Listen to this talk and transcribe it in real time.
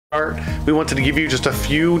We wanted to give you just a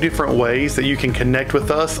few different ways that you can connect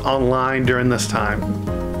with us online during this time.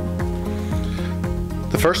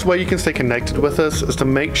 The first way you can stay connected with us is to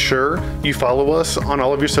make sure you follow us on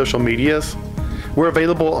all of your social medias. We're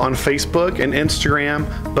available on Facebook and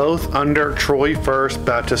Instagram, both under Troy First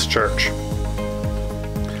Baptist Church.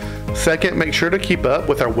 Second, make sure to keep up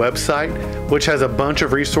with our website, which has a bunch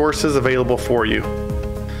of resources available for you.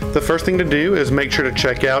 The first thing to do is make sure to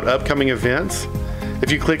check out upcoming events.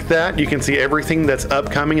 If you click that, you can see everything that's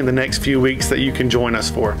upcoming in the next few weeks that you can join us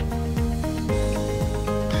for.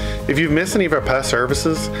 If you've missed any of our past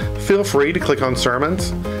services, feel free to click on Sermons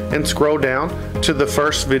and scroll down to the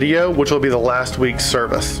first video, which will be the last week's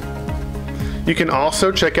service. You can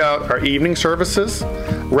also check out our evening services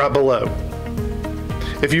right below.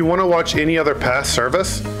 If you want to watch any other past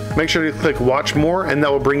service, make sure to click Watch More, and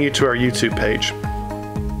that will bring you to our YouTube page.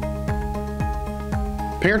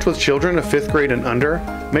 Parents with children of 5th grade and under,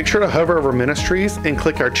 make sure to hover over Ministries and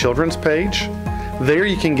click our Children's page. There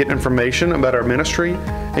you can get information about our ministry,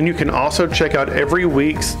 and you can also check out every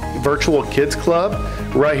week's virtual kids club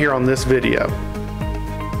right here on this video.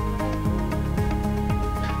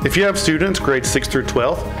 If you have students grades 6 through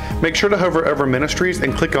 12, make sure to hover over Ministries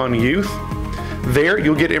and click on Youth. There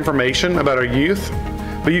you'll get information about our youth,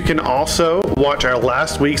 but you can also watch our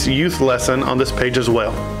last week's youth lesson on this page as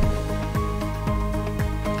well.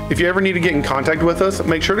 If you ever need to get in contact with us,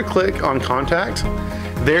 make sure to click on Contact.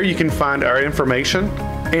 There you can find our information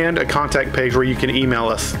and a contact page where you can email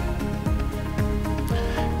us.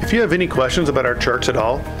 If you have any questions about our church at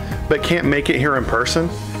all, but can't make it here in person,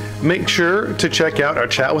 make sure to check out our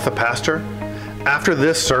Chat with a Pastor. After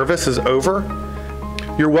this service is over,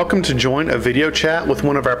 you're welcome to join a video chat with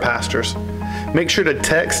one of our pastors. Make sure to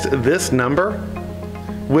text this number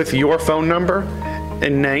with your phone number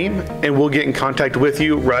and name, and we'll get in contact with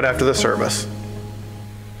you right after the service.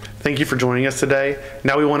 Thank you for joining us today.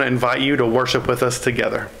 Now we want to invite you to worship with us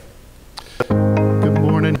together. Good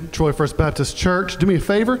morning, Troy First Baptist Church. Do me a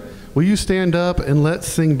favor. Will you stand up and let's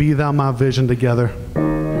sing Be Thou My Vision together.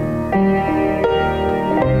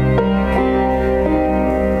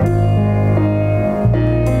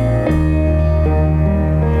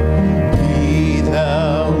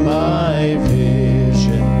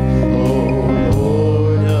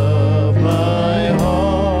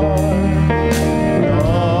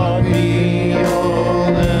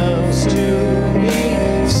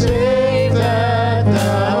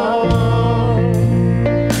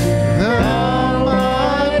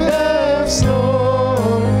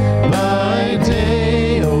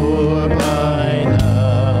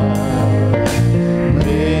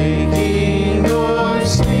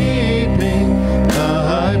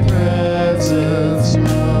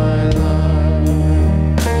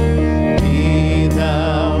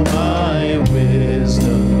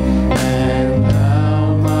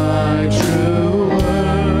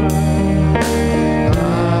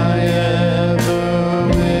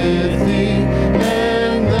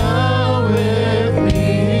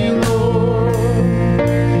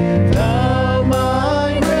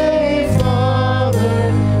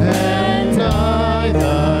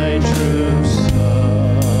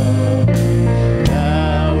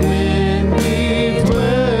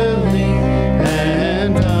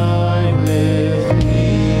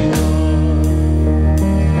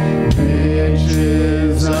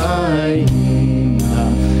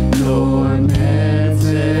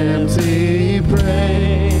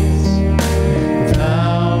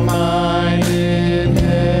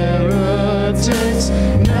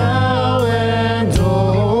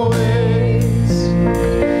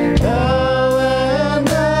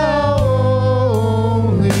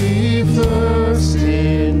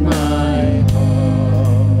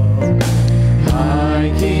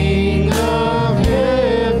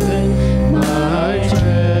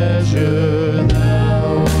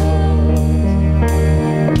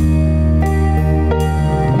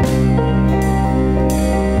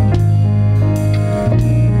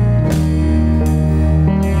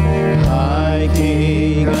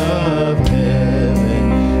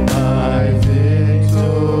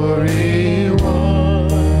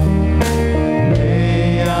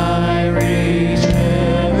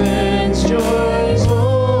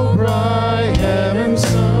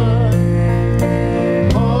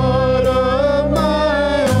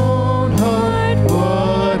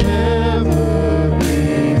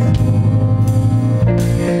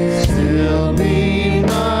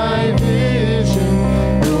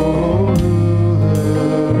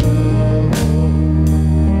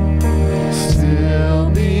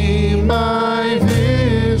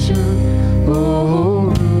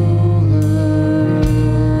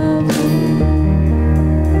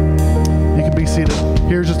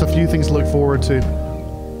 things to look forward to.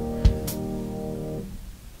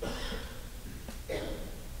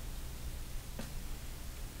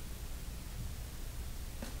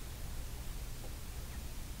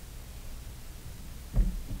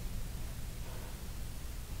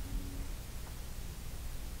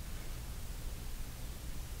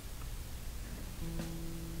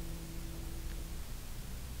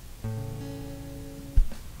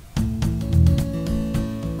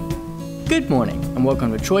 Good morning, and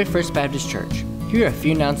welcome to Troy First Baptist Church. Here are a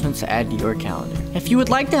few announcements to add to your calendar. If you would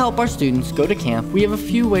like to help our students go to camp, we have a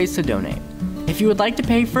few ways to donate. If you would like to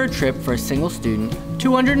pay for a trip for a single student,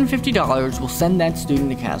 $250 will send that student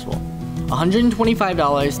to Caswell.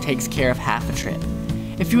 $125 takes care of half a trip.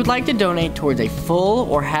 If you would like to donate towards a full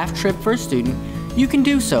or half trip for a student, you can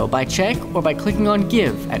do so by check or by clicking on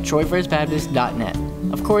Give at troyfirstbaptist.net.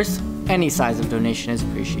 Of course, any size of donation is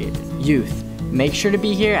appreciated. Youth, make sure to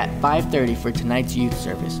be here at 5:30 for tonight's youth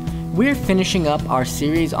service. We're finishing up our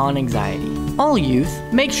series on anxiety. All youth,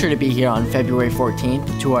 make sure to be here on February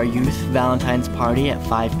 14th to our youth Valentine's party at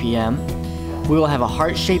 5 p.m. We will have a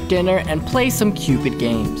heart-shaped dinner and play some Cupid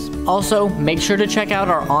games. Also, make sure to check out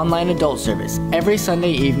our online adult service every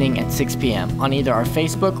Sunday evening at 6 p.m. on either our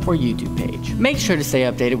Facebook or YouTube page. Make sure to stay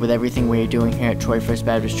updated with everything we are doing here at Troy First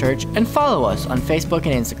Baptist Church and follow us on Facebook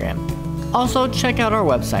and Instagram. Also, check out our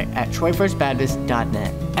website at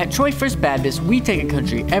troyfirstbaptist.net. At Troy First Baptist, we take a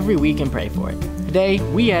country every week and pray for it. Today,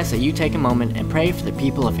 we ask that you take a moment and pray for the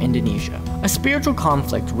people of Indonesia. A spiritual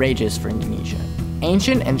conflict rages for Indonesia.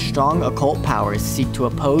 Ancient and strong occult powers seek to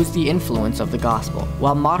oppose the influence of the gospel,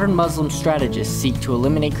 while modern Muslim strategists seek to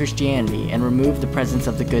eliminate Christianity and remove the presence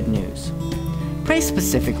of the good news. Pray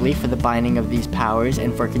specifically for the binding of these powers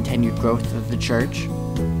and for continued growth of the church.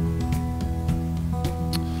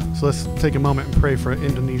 So let's take a moment and pray for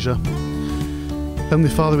Indonesia.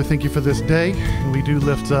 Heavenly Father, we thank you for this day, and we do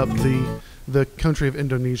lift up the country of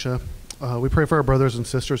Indonesia. We pray for our brothers and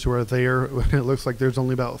sisters who are there. It looks like there's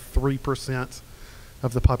only about 3%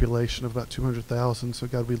 of the population of about 200,000. So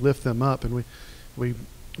God, we lift them up, and we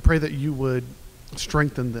pray that you would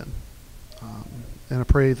strengthen them. And I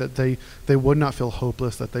pray that they would not feel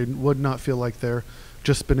hopeless, that they would not feel like they're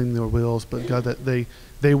just spinning their wheels, but God, that they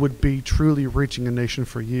would be truly reaching a nation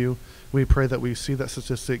for you. We pray that we see that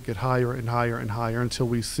statistic get higher and higher and higher until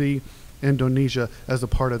we see Indonesia as a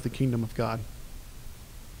part of the kingdom of God.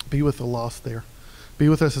 Be with the lost there. Be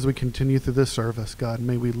with us as we continue through this service, God.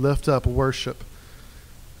 May we lift up worship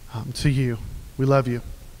to you. We love you.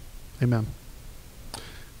 Amen.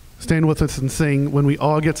 Stand with us and sing When We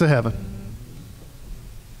All Get to Heaven.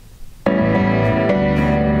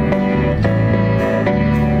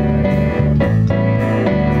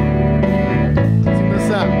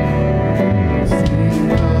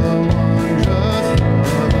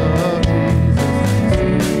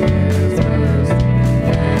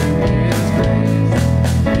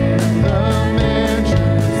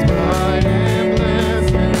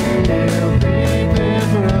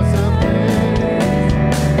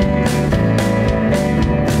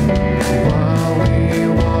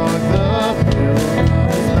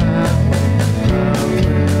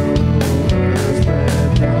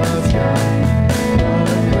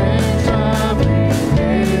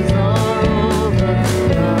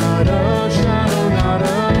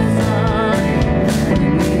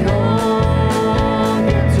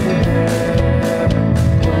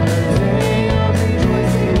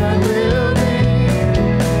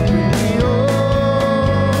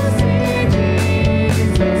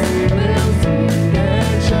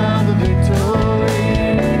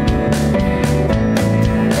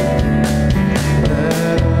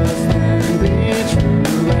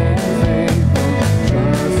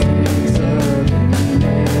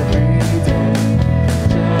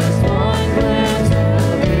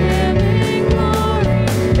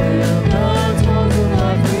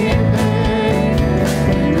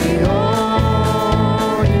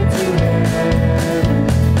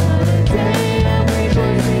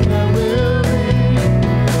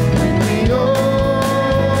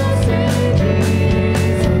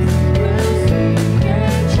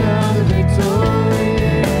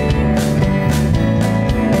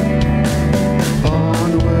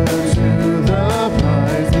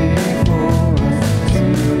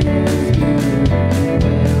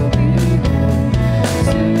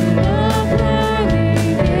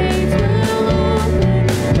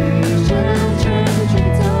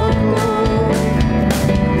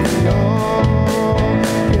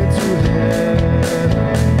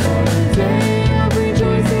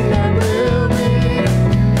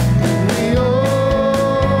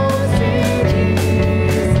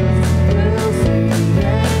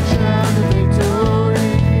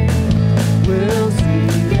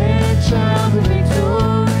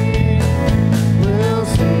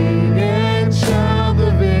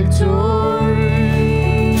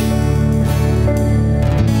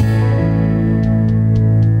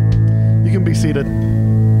 seated.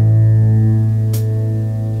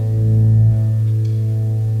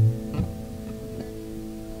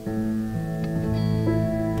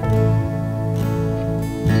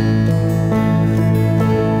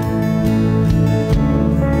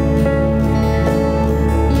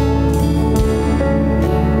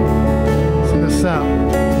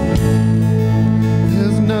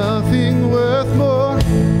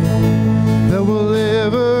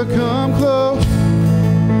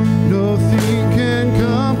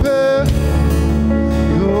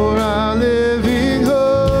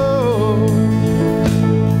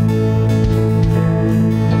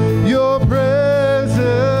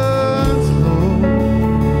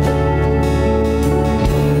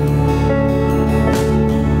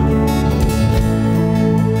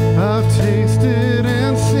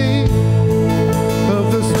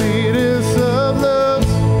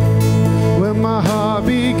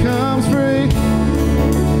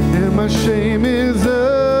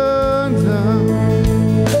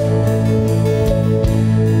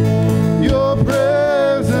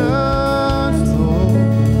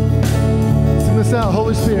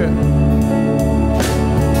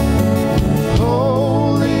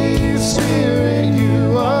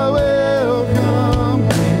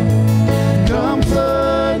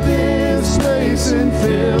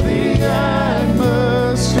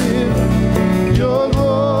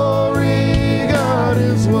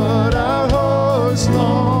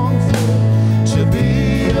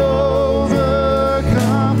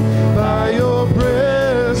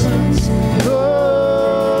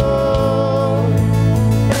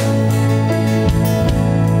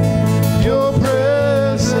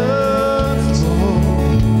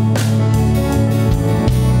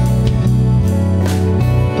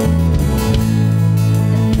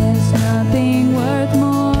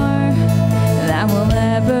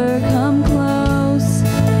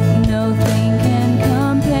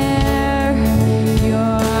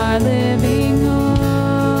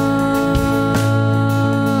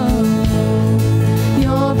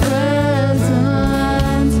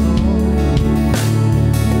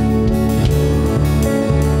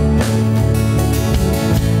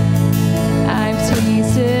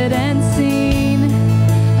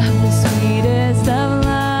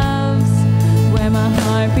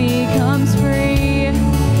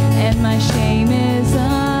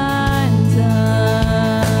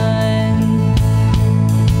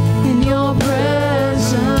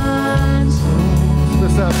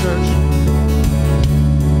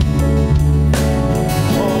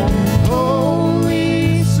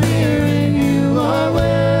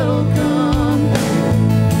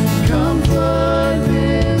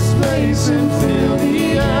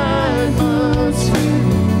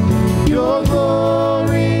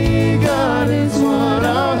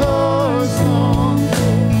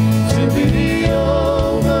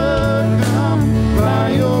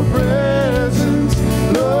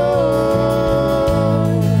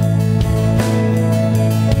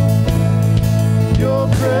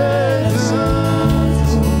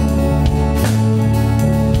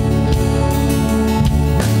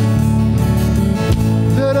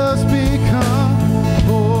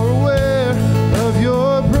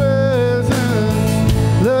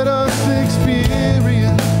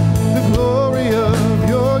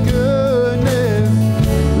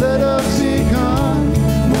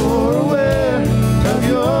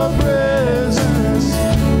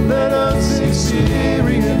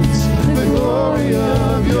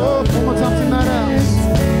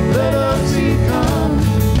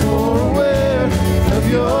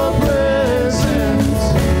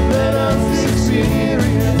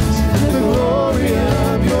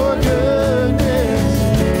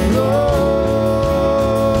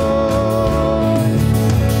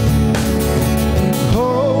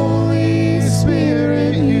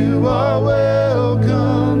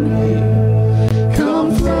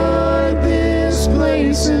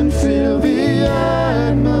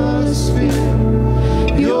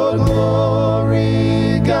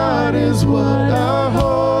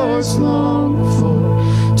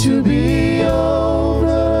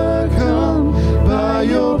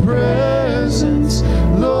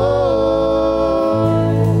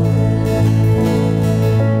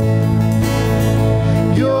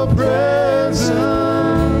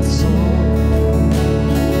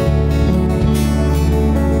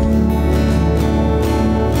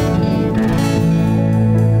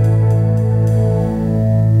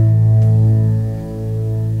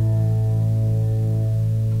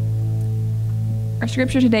 Our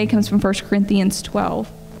scripture today comes from 1 Corinthians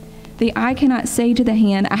 12. The eye cannot say to the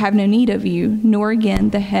hand, I have no need of you, nor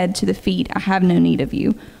again the head to the feet, I have no need of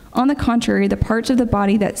you. On the contrary, the parts of the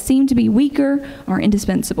body that seem to be weaker are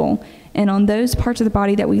indispensable, and on those parts of the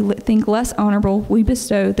body that we think less honorable, we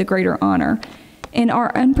bestow the greater honor. And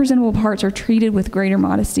our unpresentable parts are treated with greater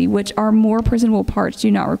modesty, which our more presentable parts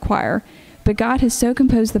do not require. But God has so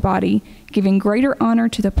composed the body, giving greater honor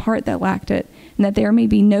to the part that lacked it, and that there may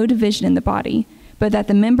be no division in the body, but that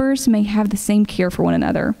the members may have the same care for one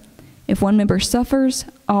another. If one member suffers,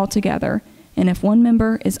 all together, and if one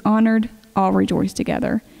member is honored, all rejoice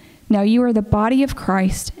together. Now you are the body of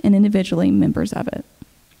Christ and individually members of it.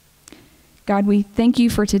 God, we thank you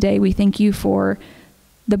for today. We thank you for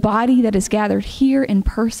the body that is gathered here in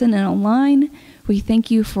person and online. We thank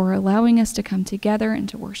you for allowing us to come together and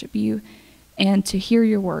to worship you and to hear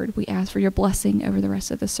your word. We ask for your blessing over the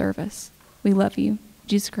rest of the service. We love you. In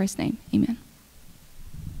Jesus Christ's name, amen.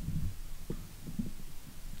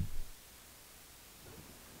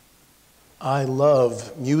 I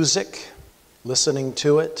love music, listening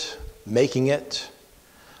to it, making it.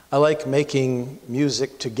 I like making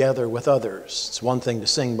music together with others. It's one thing to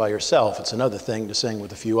sing by yourself. It's another thing to sing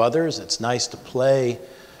with a few others. It's nice to play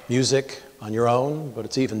music on your own, but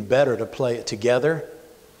it's even better to play it together.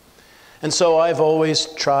 And so I've always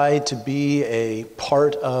tried to be a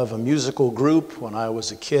part of a musical group. When I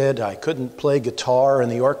was a kid, I couldn't play guitar in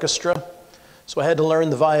the orchestra, so I had to learn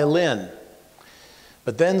the violin.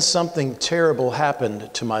 But then something terrible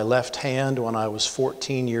happened to my left hand when I was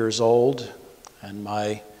 14 years old, and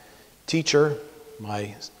my teacher,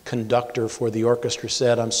 my conductor for the orchestra,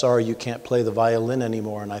 said, "I'm sorry, you can't play the violin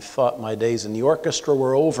anymore." And I thought my days in the orchestra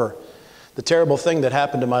were over. The terrible thing that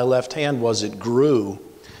happened to my left hand was it grew,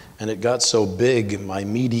 and it got so big, my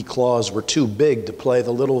meaty claws were too big to play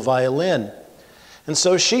the little violin. And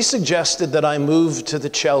so she suggested that I move to the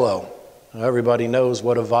cello. Now, everybody knows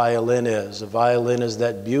what a violin is. A violin is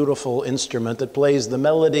that beautiful instrument that plays the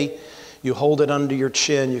melody. You hold it under your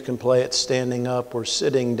chin. You can play it standing up or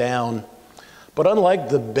sitting down. But unlike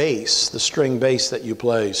the bass, the string bass that you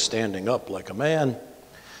play standing up like a man,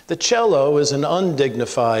 the cello is an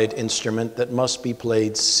undignified instrument that must be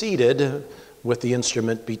played seated with the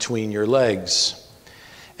instrument between your legs.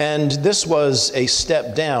 And this was a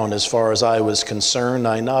step down as far as I was concerned.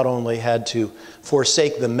 I not only had to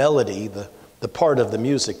forsake the melody, the part of the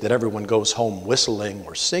music that everyone goes home whistling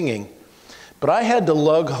or singing, but I had to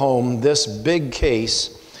lug home this big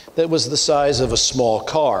case that was the size of a small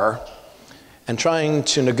car, and trying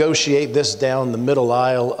to negotiate this down the middle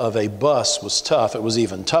aisle of a bus was tough. It was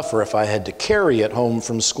even tougher if I had to carry it home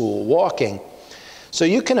from school walking. So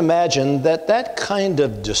you can imagine that that kind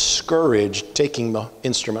of discouraged taking the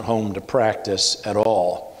instrument home to practice at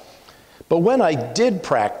all. But when I did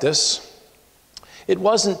practice, it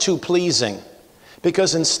wasn't too pleasing,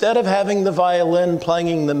 because instead of having the violin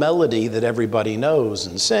playing the melody that everybody knows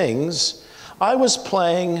and sings, I was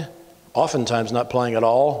playing, oftentimes not playing at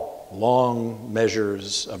all, long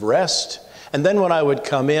measures of rest. And then when I would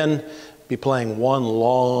come in, be playing one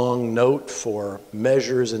long note for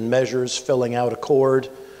measures and measures, filling out a chord.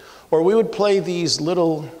 Or we would play these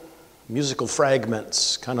little musical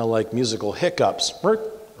fragments, kind of like musical hiccups.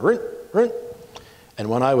 And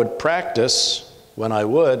when I would practice, my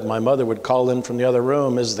mother would call in from the other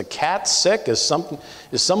room, "Is the cat sick? Is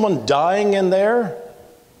someone dying in there?"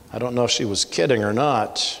 I don't know if she was kidding or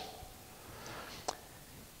not.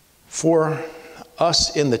 For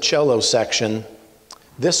us in the cello section,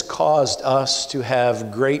 this caused us to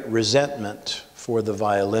have great resentment for the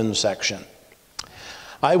violin section.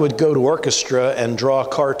 I would go to orchestra and draw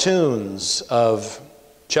cartoons of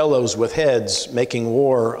cellos with heads making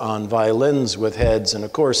war on violins with heads, and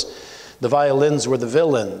of course, the violins were the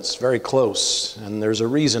villains, very close. And there's a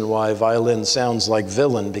reason why violin sounds like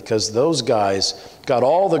villain, because those guys got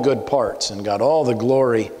all the good parts and got all the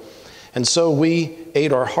glory. And so we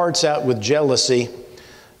ate our hearts out with jealousy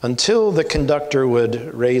until the conductor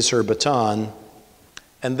would raise her baton,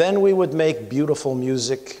 and then we would make beautiful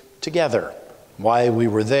music together while we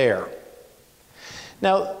were there.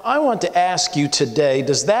 Now, I want to ask you today,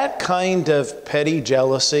 does that kind of petty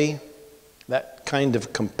jealousy, that kind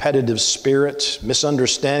of competitive spirit,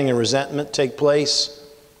 misunderstanding and resentment take place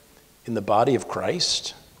in the body of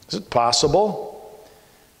Christ? Is it possible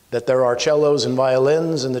that there are cellos and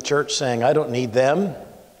violins in the church saying, "I don't need them,"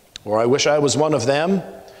 or "I wish I was one of them"?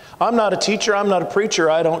 "I'm not a teacher, I'm not a preacher,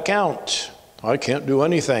 I don't count. I can't do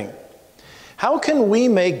anything." How can we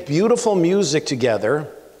make beautiful music together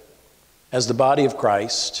as the body of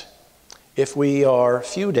Christ if we are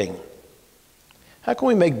feuding? How can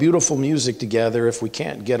we make beautiful music together if we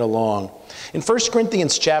can't get along? In 1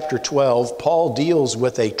 Corinthians chapter 12, Paul deals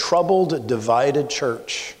with a troubled, divided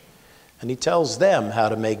church, and he tells them how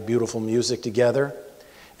to make beautiful music together.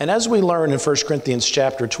 And as we learn in 1 Corinthians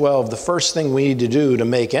chapter 12, the first thing we need to do to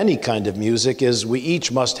make any kind of music is we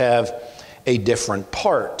each must have a different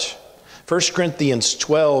part. 1 Corinthians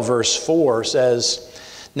 12 verse 4 says,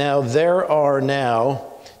 "Now there are now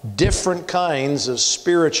different kinds of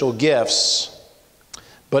spiritual gifts,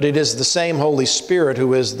 but it is the same Holy Spirit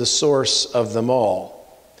who is the source of them all.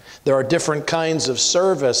 There are different kinds of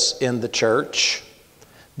service in the church,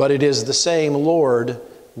 but it is the same Lord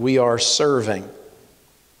we are serving."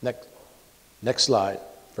 Next slide.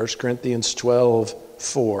 1 Corinthians 12,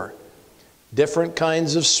 4. Different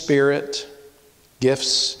kinds of spirit,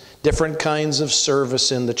 gifts, different kinds of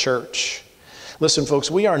service in the church. Listen,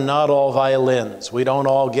 folks, we are not all violins. We don't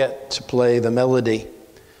all get to play the melody.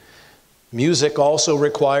 Music also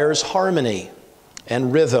requires harmony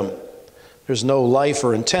and rhythm. There's no life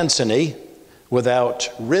or intensity without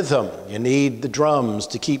rhythm. You need the drums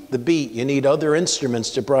to keep the beat. You need other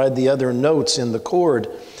instruments to provide the other notes in the chord.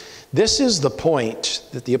 This is the point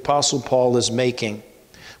that the Apostle Paul is making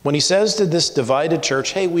when he says to this divided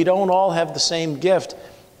church, hey, we don't all have the same gift,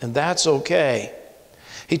 and that's okay.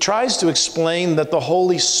 He tries to explain that the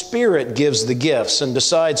Holy Spirit gives the gifts and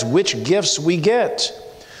decides which gifts we get.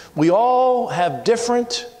 We all have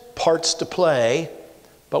different parts to play,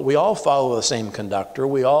 but we all follow the same conductor.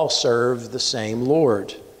 We all serve the same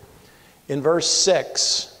Lord. In verse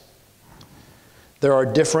 6, there are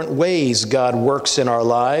different ways God works in our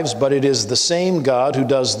lives, but it is the same God who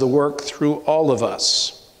does the work through all of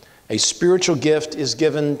us. A spiritual gift is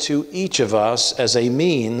given to each of us as a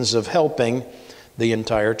means of helping the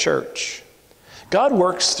entire church. God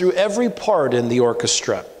works through every part in the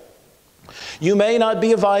orchestra. You may not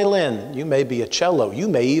be a violin, you may be a cello, you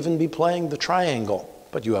may even be playing the triangle,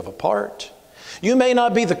 but you have a part. You may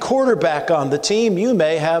not be the quarterback on the team, you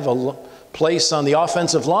may have a place on the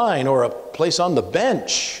offensive line or a place on the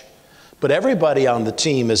bench, but everybody on the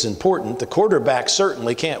team is important. The quarterback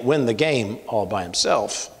certainly can't win the game all by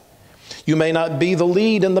himself. You may not be the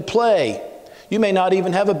lead in the play. You may not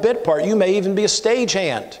even have a bit part. You may even be a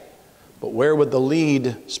stagehand. But where would the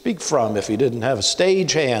lead speak from if he didn't have a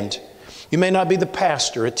stagehand? You may not be the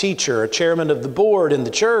pastor, a teacher, a chairman of the board in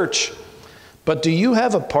the church. But do you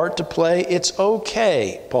have a part to play? It's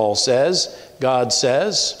okay, Paul says, God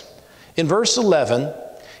says. In verse 11,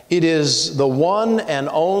 it is the one and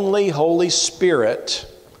only Holy Spirit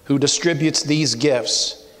who distributes these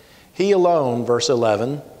gifts. He alone, verse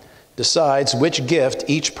 11, decides which gift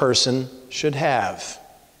each person should have.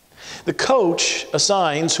 The coach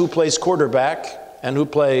assigns who plays quarterback and who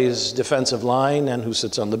plays defensive line and who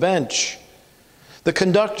sits on the bench. The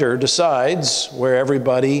conductor decides where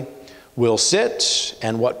everybody will sit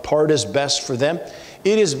and what part is best for them.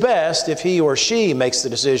 It is best if he or she makes the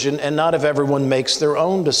decision and not if everyone makes their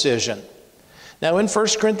own decision. Now in 1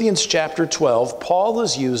 Corinthians chapter 12, Paul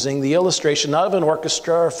is using the illustration not of an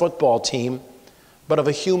orchestra or a football team, but of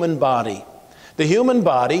a human body. The human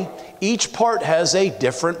body, each part has a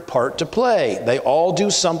different part to play. They all do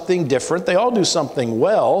something different. They all do something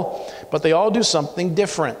well, but they all do something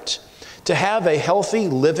different. To have a healthy,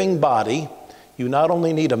 living body, you not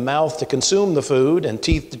only need a mouth to consume the food and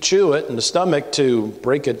teeth to chew it and a stomach to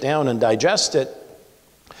break it down and digest it.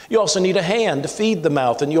 You also need a hand to feed the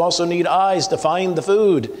mouth, and you also need eyes to find the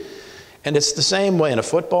food. And it's the same way in a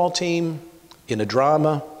football team, in a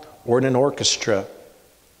drama, or in an orchestra.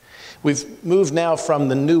 We've moved now from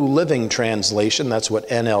the New Living Translation, that's what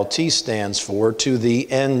NLT stands for, to the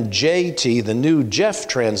NJT, the New Jeff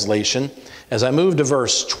Translation. As I move to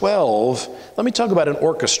verse 12, let me talk about an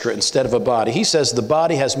orchestra instead of a body. He says the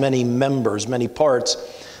body has many members, many parts,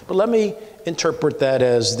 but let me interpret that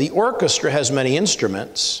as the orchestra has many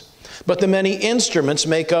instruments, but the many instruments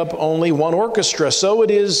make up only one orchestra. So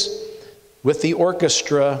it is with the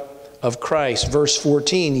orchestra of Christ. Verse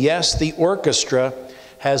 14, yes, the orchestra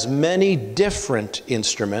has many different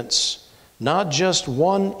instruments, not just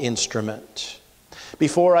one instrument.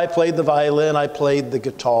 Before I played the violin, I played the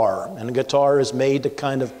guitar. And a guitar is made to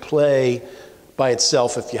kind of play by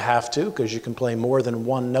itself if you have to, because you can play more than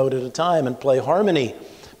one note at a time and play harmony.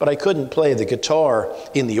 But I couldn't play the guitar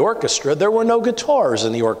in the orchestra. There were no guitars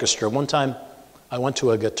in the orchestra. One time I went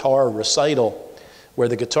to a guitar recital where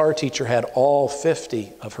the guitar teacher had all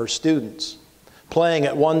 50 of her students playing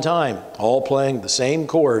at one time, all playing the same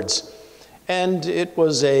chords. And it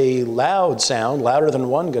was a loud sound, louder than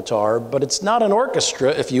one guitar, but it's not an orchestra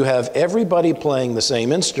if you have everybody playing the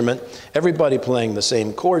same instrument, everybody playing the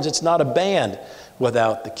same chords. It's not a band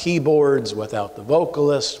without the keyboards, without the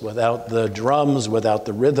vocalist, without the drums, without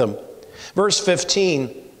the rhythm. Verse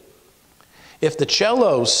 15, if the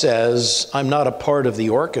cello says, I'm not a part of the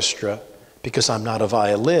orchestra because I'm not a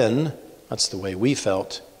violin, that's the way we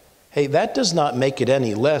felt Hey, that does not make it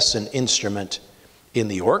any less an instrument in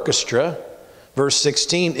the orchestra. Verse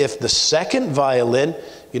 16, if the second violin,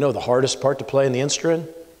 you know the hardest part to play in the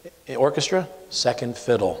orchestra? Second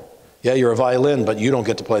fiddle. Yeah, you're a violin, but you don't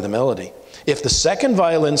get to play the melody. If the second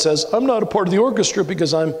violin says, I'm not a part of the orchestra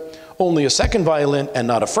because I'm only a second violin and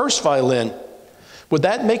not a first violin, would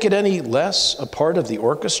that make it any less a part of the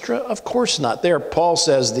orchestra? Of course not. There, Paul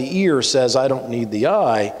says the ear says, I don't need the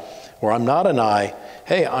eye, or I'm not an eye.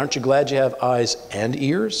 Hey, aren't you glad you have eyes and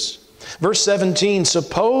ears? Verse 17,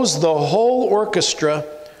 suppose the whole orchestra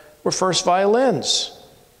were first violins.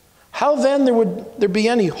 How then would there be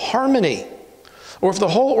any harmony? Or if the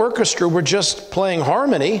whole orchestra were just playing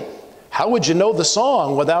harmony, how would you know the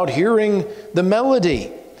song without hearing the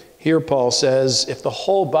melody? Here Paul says, if the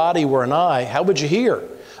whole body were an eye, how would you hear?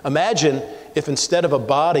 Imagine if instead of a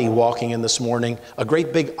body walking in this morning, a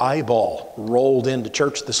great big eyeball rolled into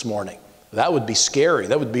church this morning. That would be scary.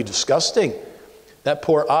 That would be disgusting. That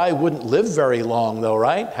poor eye wouldn't live very long though,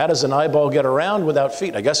 right? How does an eyeball get around without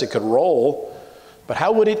feet? I guess it could roll, but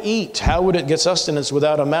how would it eat? How would it get sustenance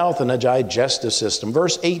without a mouth and a digestive system?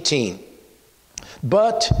 Verse 18,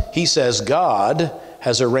 but he says God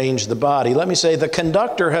has arranged the body. Let me say the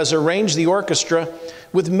conductor has arranged the orchestra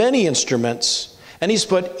with many instruments, and he's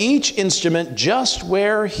put each instrument just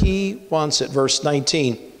where he wants it. Verse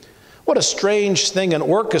 19, what a strange thing an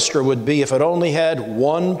orchestra would be if it only had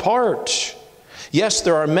one part. Yes,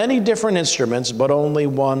 there are many different instruments, but only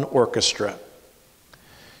one orchestra.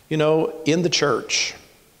 You know, in the church,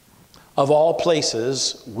 of all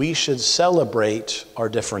places, we should celebrate our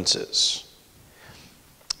differences.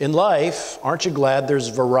 In life, aren't you glad there's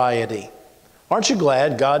variety? Aren't you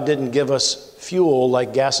glad God didn't give us fuel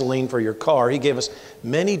like gasoline for your car? He gave us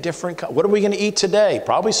many different. What are we going to eat today?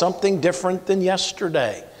 Probably something different than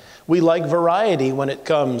yesterday. We like variety when it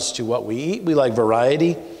comes to what we eat. We like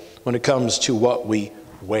variety when it comes to what we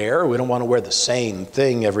wear. We don't want to wear the same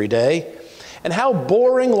thing every day. And how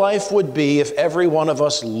boring life would be if every one of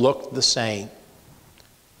us looked the same.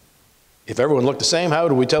 If everyone looked the same, how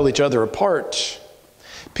do we tell each other apart?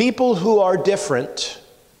 People who are different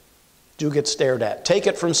do get stared at. Take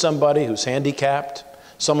it from somebody who's handicapped,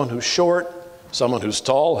 someone who's short, someone who's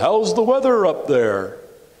tall. How's the weather up there?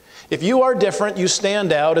 If you are different, you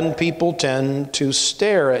stand out and people tend to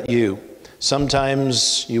stare at you.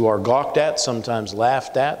 Sometimes you are gawked at, sometimes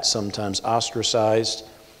laughed at, sometimes ostracized.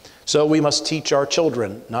 So we must teach our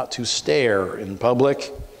children not to stare in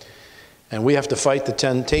public. And we have to fight the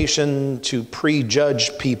temptation to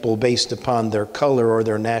prejudge people based upon their color or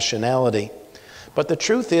their nationality. But the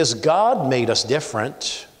truth is, God made us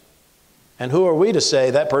different. And who are we to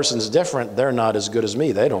say that person's different? They're not as good as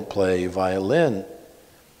me. They don't play violin.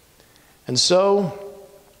 And so,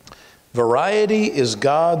 variety is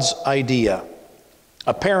God's idea.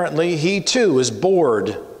 Apparently, he too is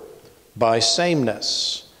bored by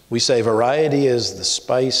sameness. We say variety is the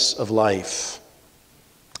spice of life.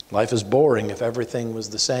 Life is boring if everything was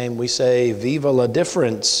the same. We say viva la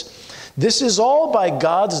difference. This is all by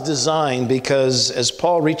God's design because as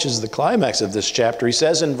Paul reaches the climax of this chapter, he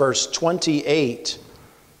says in verse 28,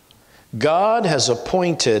 God has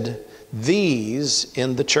appointed these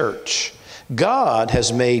in the church. God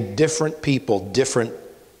has made different people, different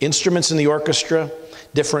instruments in the orchestra,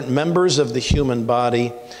 different members of the human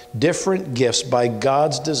body, different gifts by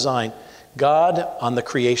God's design. God, on the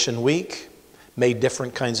creation week, made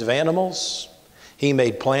different kinds of animals. He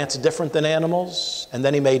made plants different than animals, and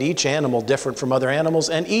then he made each animal different from other animals,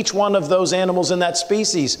 and each one of those animals in that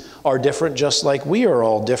species are different just like we are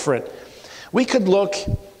all different. We could look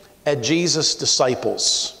at Jesus'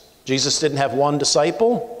 disciples. Jesus didn't have one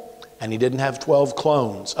disciple, and he didn't have 12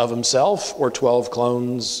 clones of himself or 12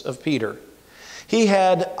 clones of Peter. He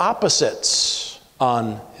had opposites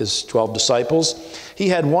on his 12 disciples. He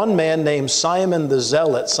had one man named Simon the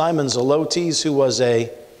Zealot, Simon Zelotes, who was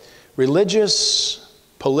a religious,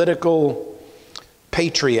 political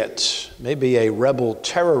patriot, maybe a rebel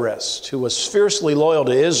terrorist, who was fiercely loyal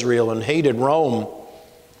to Israel and hated Rome.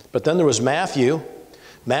 But then there was Matthew.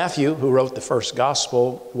 Matthew, who wrote the first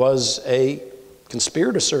gospel, was a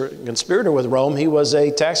conspirator with Rome. He was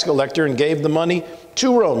a tax collector and gave the money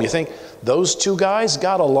to Rome. You think those two guys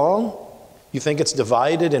got along? You think it's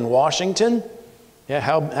divided in Washington? Yeah,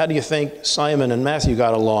 how do you think Simon and Matthew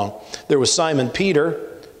got along? There was Simon Peter,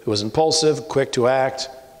 who was impulsive, quick to act,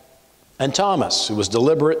 and Thomas, who was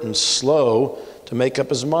deliberate and slow to make up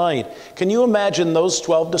his mind. Can you imagine those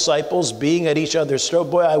 12 disciples being at each other's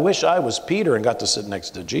throat? Boy, I wish I was Peter and got to sit next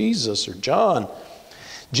to Jesus or John.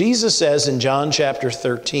 Jesus says in John chapter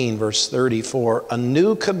 13, verse 34, "A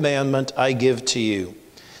new commandment I give to you,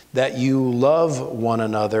 that you love one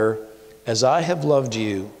another as I have loved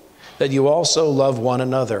you, that you also love one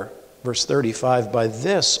another. Verse 35, by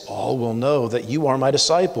this all will know that you are my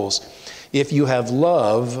disciples, if you have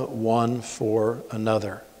love one for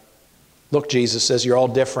another. Look, Jesus says, you're all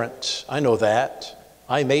different. I know that.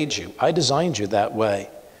 I made you. I designed you that way.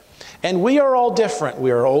 And we are all different.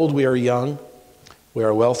 We are old, we are young. We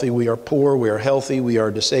are wealthy, we are poor, we are healthy, we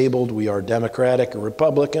are disabled, we are Democratic or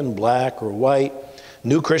Republican, black or white,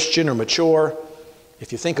 new Christian or mature.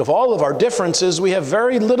 If you think of all of our differences, we have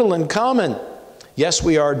very little in common. Yes,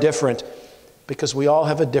 we are different because we all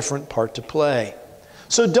have a different part to play.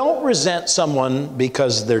 So don't resent someone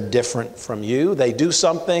because they're different from you. They do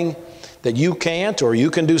something that you can't, or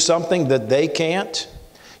you can do something that they can't.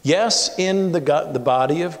 Yes, in the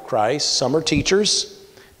body of Christ, some are teachers,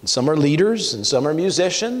 and some are leaders, and some are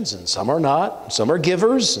musicians, and some are not. Some are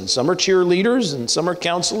givers, and some are cheerleaders, and some are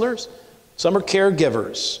counselors. Some are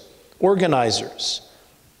caregivers, organizers,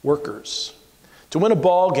 workers. To win a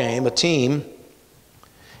ball game, a team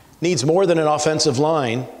needs more than an offensive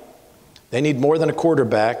line. They need more than a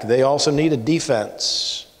quarterback. They also need a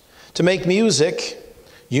defense. To make music,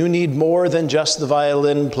 you need more than just the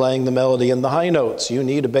violin playing the melody and the high notes. You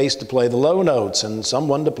need a bass to play the low notes and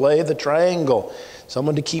someone to play the triangle,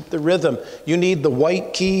 someone to keep the rhythm. You need the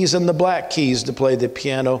white keys and the black keys to play the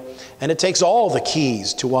piano. And it takes all the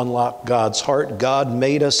keys to unlock God's heart. God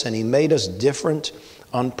made us, and He made us different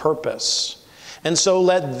on purpose. And so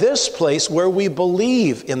let this place where we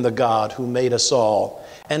believe in the God who made us all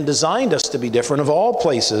and designed us to be different of all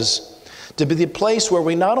places, to be the place where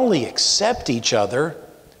we not only accept each other,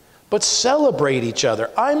 but celebrate each other.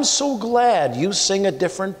 I'm so glad you sing a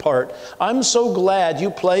different part. I'm so glad you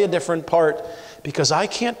play a different part, because I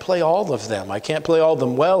can't play all of them. I can't play all of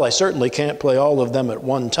them well. I certainly can't play all of them at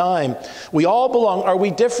one time. We all belong. Are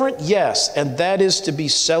we different? Yes, and that is to be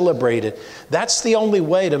celebrated. That's the only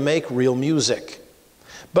way to make real music.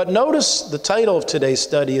 But notice the title of today's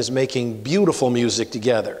study is Making Beautiful Music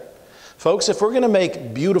Together. Folks, if we're going to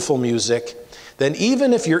make beautiful music, then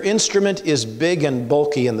even if your instrument is big and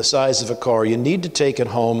bulky and the size of a car, you need to take it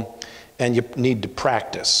home and you need to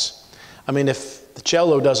practice. I mean, if the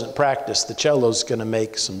cello doesn't practice, the cello's going to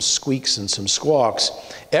make some squeaks and some squawks.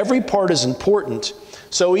 Every part is important.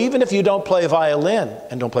 So even if you don't play violin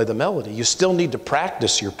and don't play the melody, you still need to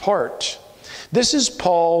practice your part. This is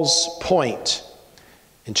Paul's point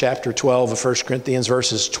in chapter 12 of 1 Corinthians,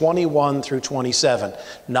 verses 21 through 27.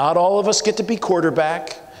 Not all of us get to be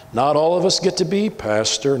quarterback. Not all of us get to be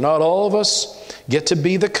pastor. Not all of us get to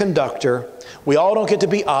be the conductor. We all don't get to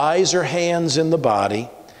be eyes or hands in the body.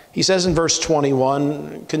 He says in verse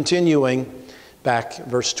 21, continuing back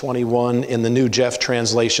verse 21 in the New Jeff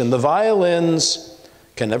translation, the violins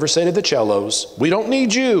can never say to the cellos, we don't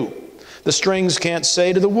need you. The strings can't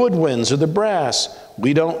say to the woodwinds or the brass,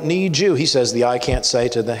 we don't need you. He says the eye can't say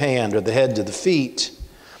to the hand or the head to the feet.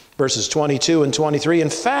 Verses 22 and 23, in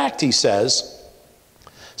fact, he says,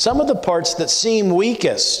 some of the parts that seem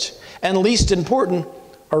weakest and least important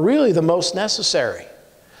are really the most necessary.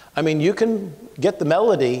 I mean, you can get the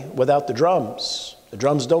melody without the drums. The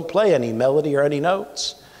drums don't play any melody or any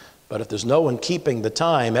notes. But if there's no one keeping the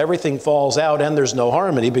time, everything falls out and there's no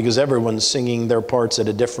harmony because everyone's singing their parts at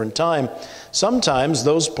a different time. Sometimes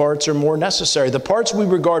those parts are more necessary. The parts we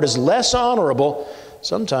regard as less honorable,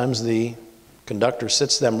 sometimes the conductor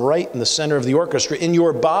sits them right in the center of the orchestra. In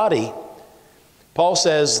your body, Paul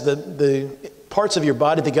says that the parts of your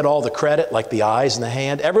body that get all the credit, like the eyes and the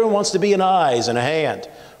hand, everyone wants to be an eyes and a hand,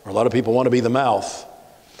 or a lot of people want to be the mouth.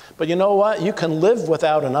 But you know what? You can live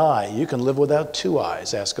without an eye. You can live without two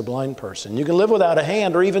eyes, ask a blind person. You can live without a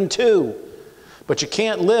hand or even two, but you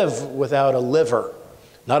can't live without a liver.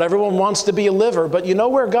 Not everyone wants to be a liver, but you know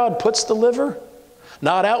where God puts the liver?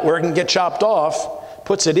 Not out where it can get chopped off,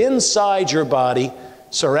 puts it inside your body,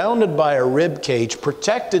 surrounded by a rib cage,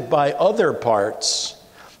 protected by other parts.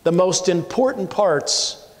 The most important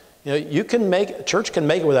parts, you can make, a church can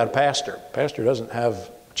make it without a pastor. A pastor doesn't have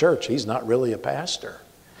a church. He's not really a pastor.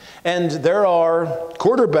 And there are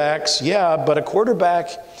quarterbacks, yeah, but a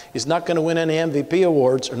quarterback is not going to win any MVP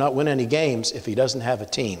awards or not win any games if he doesn't have a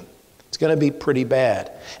team. It's going to be pretty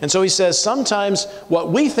bad. And so he says sometimes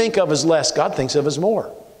what we think of as less, God thinks of as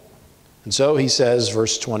more. And so he says,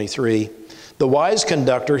 verse 23, the wise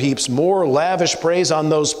conductor heaps more lavish praise on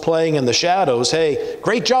those playing in the shadows. Hey,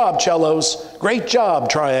 great job, cellos. Great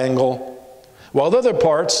job, triangle. While the other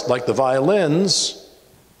parts, like the violins,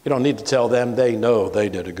 you don't need to tell them, they know they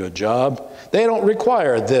did a good job. They don't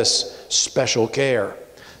require this special care.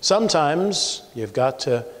 Sometimes you've got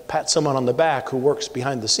to pat someone on the back who works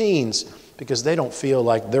behind the scenes because they don't feel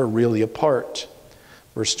like they're really a part.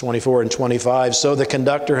 Verse 24 and 25, so the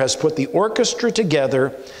conductor has put the orchestra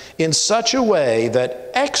together in such a way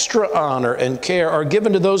that extra honor and care are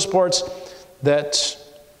given to those parts that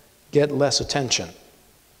get less attention.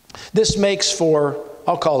 This makes for,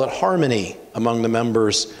 I'll call it harmony among the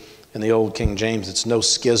members. In the old King James, it's no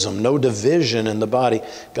schism, no division in the body.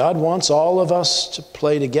 God wants all of us to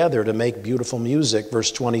play together to make beautiful music.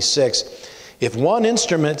 Verse 26, if one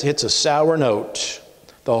instrument hits a sour note,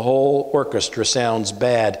 the whole orchestra sounds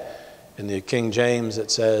bad. In the King James,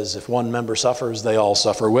 it says, if one member suffers, they all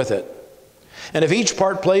suffer with it. And if each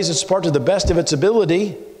part plays its part to the best of its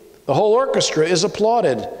ability, the whole orchestra is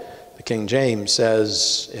applauded. The King James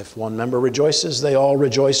says, if one member rejoices, they all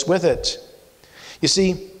rejoice with it. You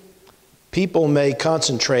see, people may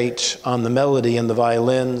concentrate on the melody and the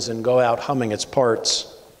violins and go out humming its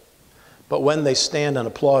parts, but when they stand and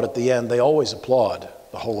applaud at the end, they always applaud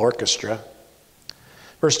the whole orchestra.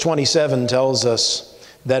 Verse 27 tells us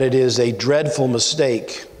that it is a dreadful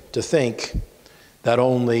mistake to think that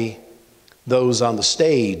only those on the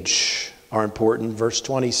stage are important. Verse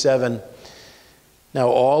 27, now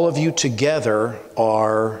all of you together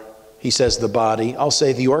are, he says, the body, I'll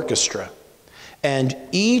say the orchestra, and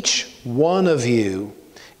each one of you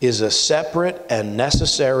is a separate and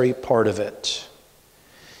necessary part of it.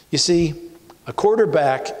 You see, a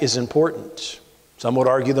quarterback is important. Some would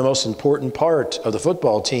argue the most important part of the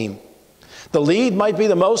football team. The lead might be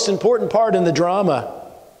the most important part in the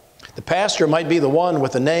drama. The pastor might be the one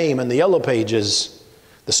with the name and the yellow pages.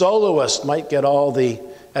 The soloist might get all the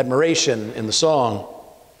admiration in the song.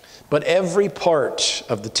 But every part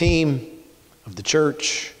of the team, of the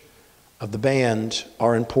church, of the band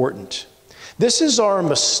are important. This is our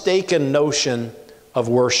mistaken notion of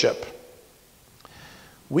worship.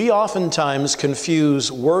 We oftentimes confuse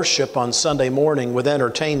worship on Sunday morning with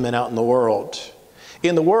entertainment out in the world.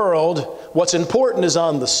 In the world, what's important is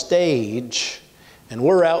on the stage, and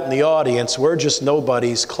we're out in the audience. We're just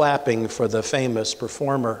nobodies clapping for the famous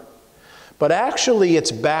performer. But actually,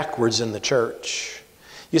 it's backwards in the church.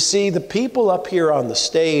 You see, the people up here on the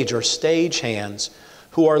stage are stagehands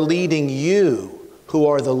who are leading you, who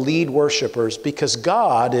are the lead worshipers, because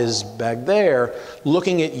God is back there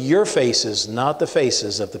looking at your faces, not the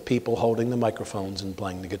faces of the people holding the microphones and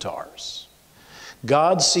playing the guitars.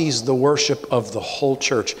 God sees the worship of the whole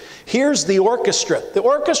church. Here's the orchestra. The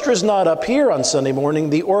orchestra is not up here on Sunday morning.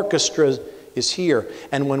 The orchestra is here.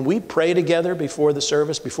 And when we pray together before the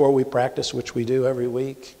service, before we practice, which we do every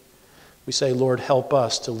week, we say, Lord, help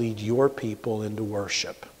us to lead your people into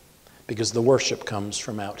worship, because the worship comes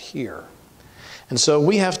from out here. And so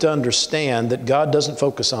we have to understand that God doesn't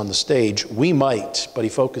focus on the stage. We might, but he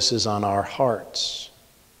focuses on our hearts.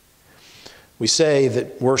 We say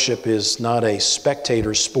that worship is not a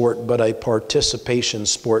spectator sport, but a participation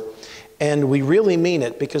sport. And we really mean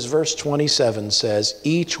it, because verse 27 says,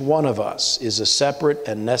 each one of us is a separate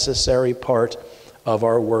and necessary part of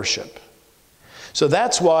our worship. So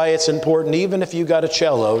that's why it's important, even if you got a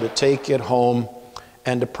cello, to take it home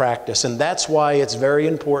and to practice. And that's why it's very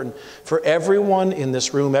important for everyone in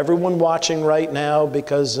this room, everyone watching right now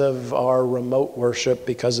because of our remote worship,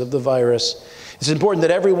 because of the virus. It's important that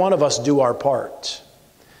every one of us do our part,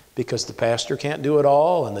 because the pastor can't do it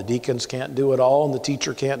all, and the deacons can't do it all, and the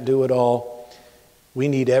teacher can't do it all. We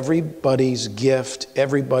need everybody's gift,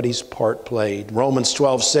 everybody's part played. Romans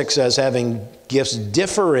 12:6 says, having gifts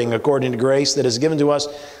differing according to grace that is given to us,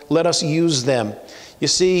 let us use them. You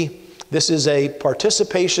see, this is a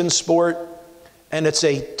participation sport, and it's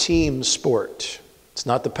a team sport. It's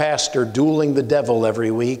not the pastor dueling the devil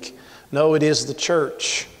every week. No, it is the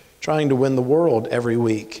church trying to win the world every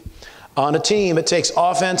week. On a team, it takes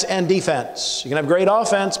offense and defense. You can have great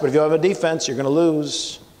offense, but if you have a defense, you're going to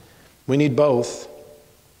lose. We need both.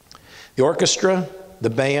 The orchestra, the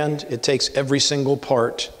band, it takes every single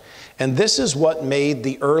part. And this is what made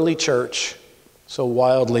the early church so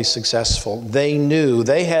wildly successful. They knew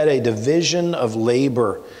they had a division of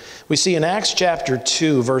labor. We see in Acts chapter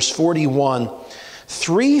 2, verse 41,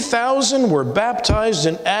 3,000 were baptized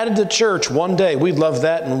and added to church one day. We'd love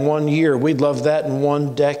that in 1 year. We'd love that in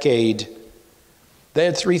 1 decade. They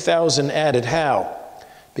had 3,000 added. How?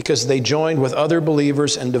 Because they joined with other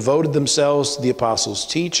believers and devoted themselves to the apostles'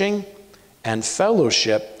 teaching and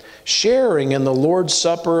fellowship, sharing in the Lord's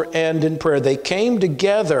Supper and in prayer. They came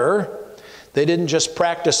together. They didn't just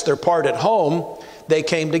practice their part at home. They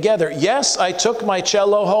came together. Yes, I took my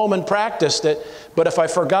cello home and practiced it, but if I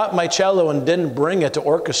forgot my cello and didn't bring it to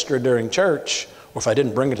orchestra during church, or if I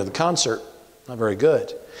didn't bring it to the concert, not very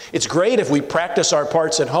good. It's great if we practice our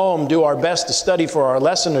parts at home, do our best to study for our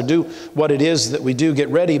lesson, or do what it is that we do, get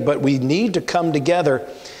ready, but we need to come together.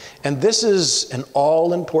 And this is an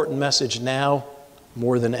all-important message now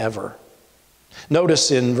more than ever.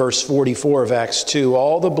 Notice in verse 44 of Acts 2,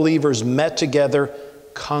 all the believers met together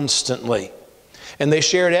constantly. And they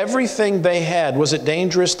shared everything they had. Was it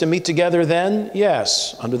dangerous to meet together then?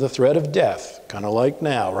 Yes, under the threat of death, kind of like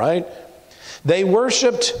now, right? They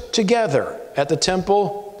worshiped together at the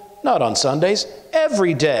temple, not on Sundays,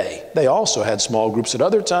 every day. They also had small groups at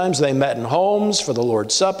other times. They met in homes for the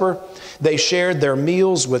Lord's Supper. They shared their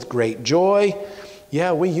meals with great joy.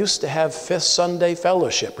 Yeah, we used to have Fifth Sunday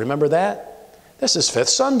fellowship. Remember that? This is Fifth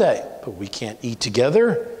Sunday, but we can't eat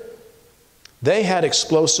together. They had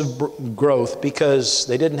explosive growth because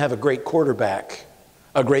they didn't have a great quarterback,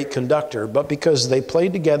 a great conductor, but because they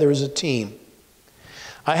played together as a team.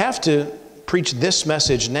 I have to preach this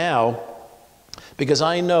message now because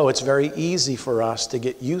I know it's very easy for us to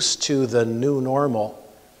get used to the new normal.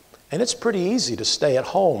 And it's pretty easy to stay at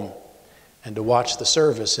home and to watch the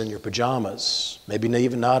service in your pajamas. Maybe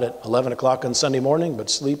even not at 11 o'clock on Sunday morning,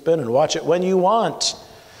 but sleep in and watch it when you want.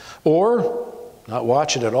 Or not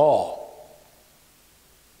watch it at all.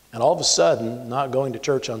 And all of a sudden, not going to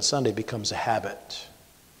church on Sunday becomes a habit.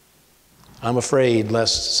 I'm afraid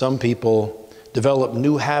lest some people develop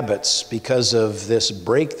new habits because of this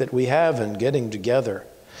break that we have in getting together.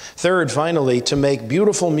 Third, finally, to make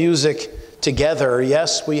beautiful music together,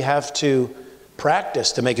 yes, we have to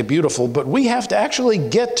practice to make it beautiful, but we have to actually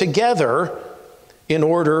get together in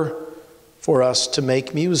order for us to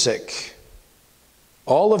make music.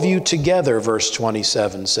 All of you together, verse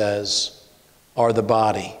 27 says, are the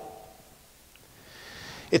body.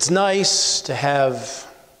 It's nice to have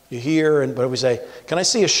you here, but we say, can I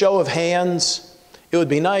see a show of hands? It would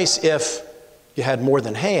be nice if you had more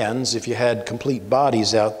than hands, if you had complete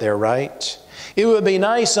bodies out there, right? It would be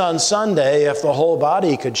nice on Sunday if the whole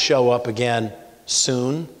body could show up again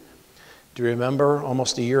soon. Do you remember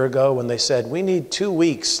almost a year ago when they said, we need 2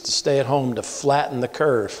 weeks to stay at home to flatten the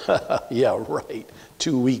curve? Yeah, right,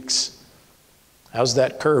 2 weeks. How's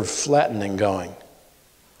that curve flattening going?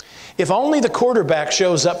 If only the quarterback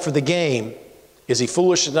shows up for the game, is he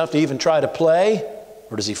foolish enough to even try to play,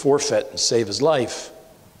 or does he forfeit and save his life?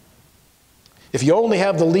 If you only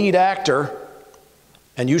have the lead actor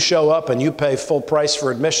and you show up and you pay full price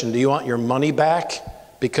for admission, do you want your money back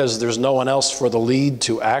because there's no one else for the lead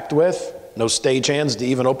to act with? No stagehands to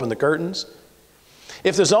even open the curtains?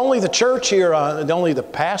 If there's only the church here, only the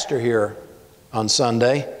pastor here on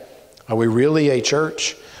Sunday, are we really a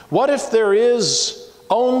church? What if there is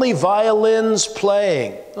only violins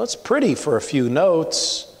playing? Well, it's pretty for a few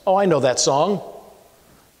notes. Oh, I know that song.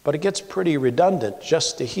 But it gets pretty redundant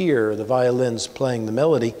just to hear the violins playing the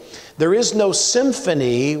melody. There is no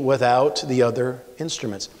symphony without the other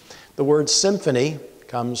instruments. The word symphony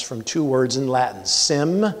comes from 2 words in Latin.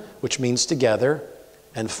 Sim, which means together,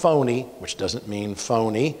 and phony, which doesn't mean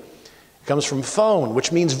phony. It comes from phone,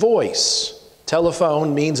 which means voice.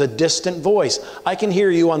 Telephone means a distant voice. I can hear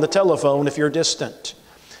you on the telephone if you're distant.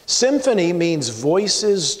 Symphony means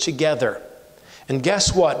voices together. And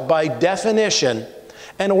guess what? By definition,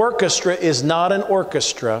 an orchestra is not an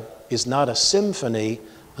orchestra, is not a symphony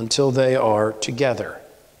until they are together.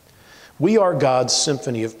 We are God's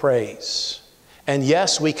symphony of praise. And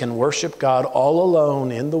yes, we can worship God all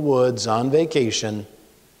alone in the woods on vacation,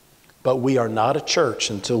 but we are not a church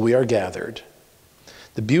until we are gathered.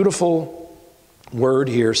 The beautiful word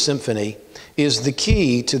here, symphony, is the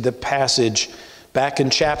key to the passage back in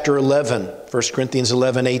chapter 11, 1 Corinthians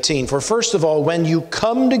 11:18. For first of all, when you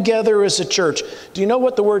come together as a church, do you know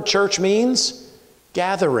what the word church means?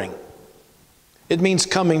 Gathering. It means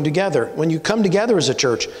coming together. When you come together as a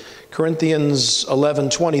church, Corinthians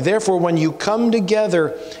 11:20. Therefore, when you come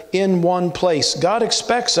together in one place, God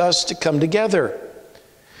expects us to come together.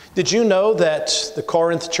 Did you know that the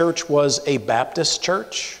Corinth church was a Baptist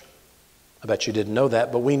church? I bet you didn't know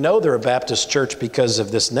that, but we know they're a Baptist church because of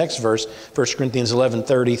this next verse, 1 Corinthians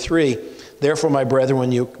 11:33. Therefore, my brethren,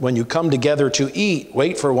 when you come together to eat,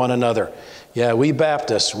 wait for one another. Yeah, we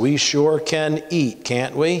Baptists, we sure can eat,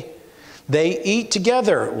 can't we? They eat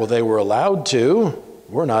together. Well, they were allowed to.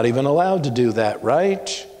 We're not even allowed to do that,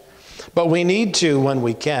 right? But we need to when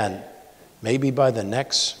we can. Maybe by the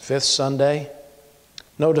next 5th Sunday.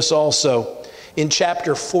 Notice also in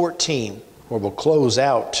chapter 14, where we'll close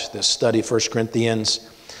out this study, 1 Corinthians.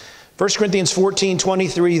 1 Corinthians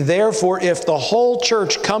 14:23, therefore, if the whole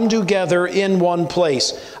church come together in one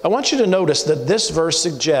place. I want you to notice that this verse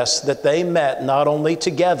suggests that they met not only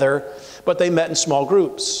together, but they met in small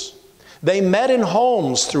groups. They met in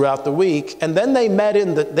homes throughout the week, and then they met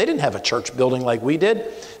they didn't have a church building like we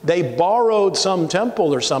did. They borrowed some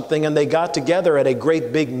temple or something, and they got together at a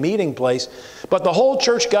great big meeting place. But the whole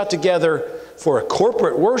church got together for a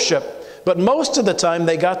corporate worship, but most of the time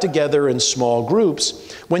they got together in small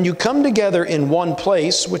groups. When you come together in one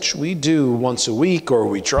place, which we do once a week, or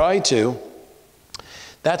we try to,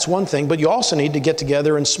 that's one thing, but you also need to get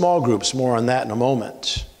together in small groups. More on that in a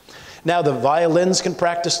moment. Now, the violins can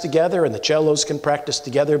practice together and the cellos can practice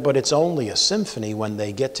together, but it's only a symphony when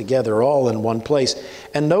they get together all in one place.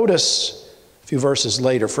 And notice a few verses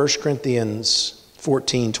later, 1 Corinthians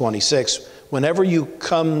 14:26, whenever you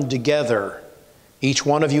come together, each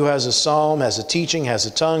one of you has a psalm, has a teaching, has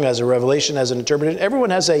a tongue, has a revelation, has an interpretation. Everyone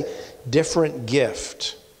has a different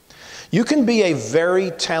gift. You can be a very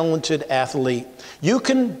talented athlete. You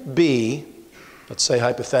can be, let's say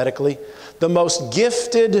hypothetically, the most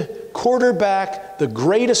gifted quarterback, the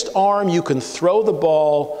greatest arm. You can throw the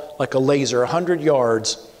ball like a laser 100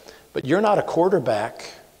 yards, but you're not a quarterback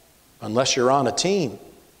unless you're on a team.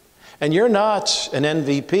 And you're not an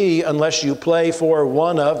MVP unless you play for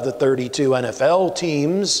one of the 32 NFL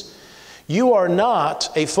teams. You are not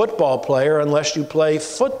a football player unless you play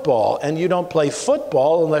football, and you don't play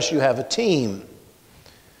football unless you have a team.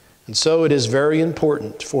 And so it is very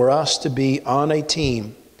important for us to be on a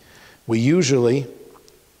team. We usually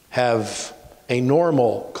have a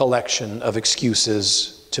normal collection of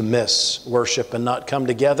excuses to miss worship and not come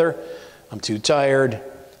together. I'm too tired,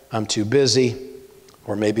 I'm too busy,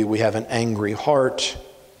 or maybe we have an angry heart.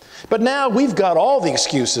 But now we've got all the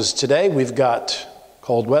excuses today. We've got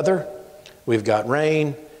cold weather, we've got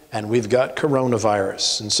rain, and we've got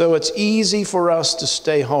coronavirus. And so it's easy for us to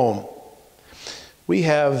stay home. We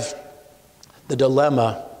have the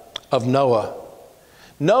dilemma of Noah.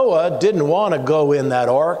 Noah didn't want to go in that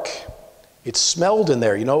ark. It smelled in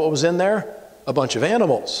there. You know what was in there? A bunch of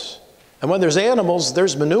animals. And when there's animals,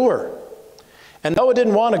 there's manure. And Noah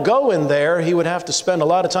didn't want to go in there. He would have to spend a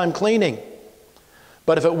lot of time cleaning.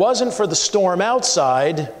 But if it wasn't for the storm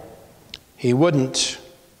outside, he wouldn't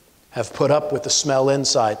have put up with the smell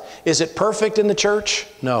inside. Is it perfect in the church?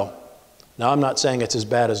 No. Now, I'm not saying it's as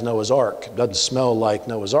bad as Noah's Ark. It doesn't smell like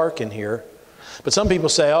Noah's Ark in here. But some people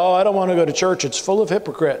say, oh, I don't want to go to church. It's full of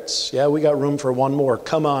hypocrites. Yeah, we got room for one more.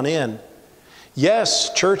 Come on in.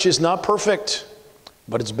 Yes, church is not perfect,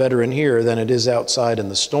 but it's better in here than it is outside in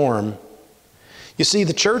the storm. You see,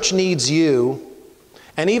 the church needs you,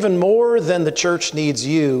 and even more than the church needs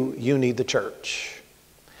you, you need the church.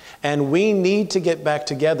 And we need to get back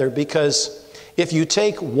together, because if you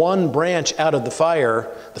take one branch out of the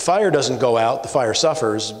fire doesn't go out, the fire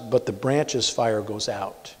suffers, but the branch's fire goes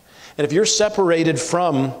out. And if you're separated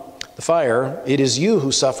from the fire, it is you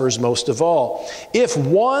who suffers most of all. If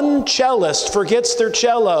one cellist forgets their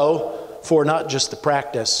cello for not just the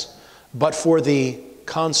practice, but for the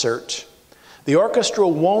concert, the orchestra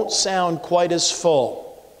won't sound quite as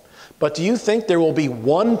full. But do you think there will be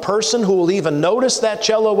one person who will even notice that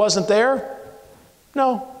cello wasn't there?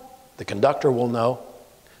 No. The conductor will know.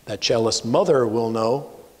 That cellist's mother will know.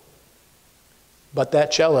 But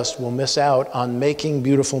that cellist will miss out on making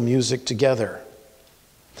beautiful music together.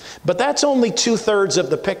 But that's only 2/3 of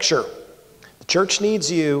the picture. The church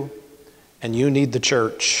needs you, and you need the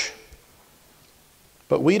church.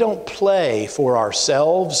 But we don't play for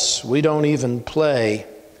ourselves. We don't even play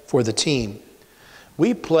for the team.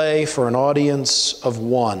 We play for an audience of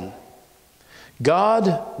one.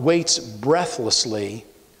 God waits breathlessly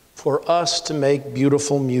for us to make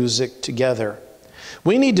beautiful music together.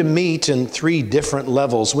 We need to meet in 3 different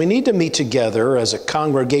levels. We need to meet together as a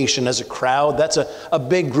congregation, as a crowd. That's a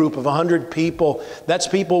big group of 100 people. That's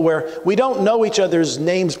people where we don't know each other's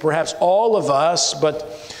names, perhaps all of us, but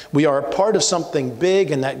we are a part of something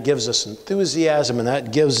big, and that gives us enthusiasm, and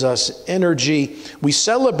that gives us energy. We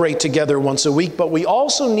celebrate together once a week, but we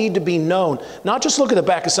also need to be known. Not just look at the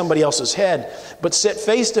back of somebody else's head, but sit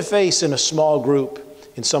face to face in a small group,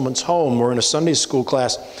 in someone's home or in a Sunday school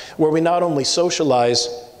class, where we not only socialize,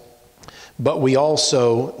 but we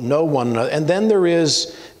also know one another. And then there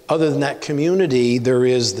is, other than that community, there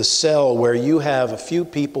is the cell where you have a few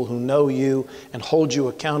people who know you and hold you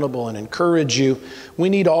accountable and encourage you. We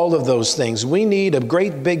need all of those things. We need a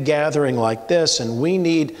great big gathering like this, and we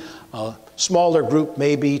need a smaller group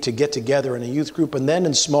maybe to get together in a youth group, and then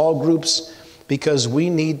in small groups, because we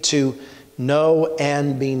need to know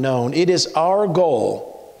and be known. It is our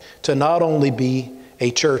goal to not only be a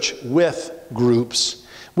church with groups,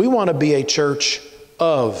 we want to be a church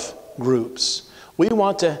of groups. We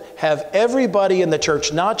want to have everybody in the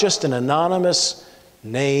church, not just an anonymous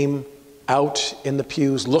name out in the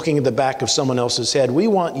pews, looking at the back of someone else's head. We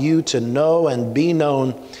want you to know and be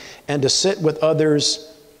known and to sit with others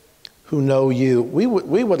who know you. We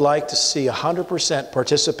would like to see 100%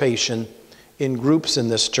 participation in groups in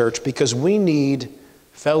this church because we need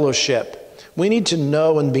fellowship. We need to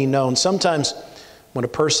know and be known. Sometimes when a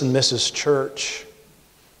person misses church,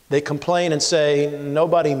 they complain and say,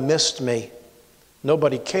 nobody missed me,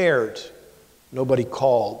 nobody cared, nobody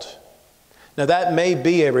called. Now that may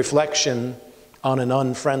be a reflection on an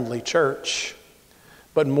unfriendly church,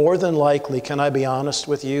 but more than likely, can I be honest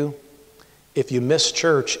with you? If you miss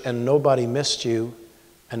church and nobody missed you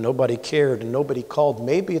and nobody cared and nobody called,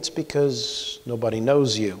 maybe it's because nobody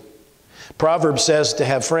knows you. Proverbs says to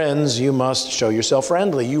have friends, you must show yourself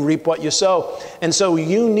friendly. You reap what you sow. And so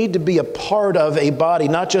you need to be a part of a body,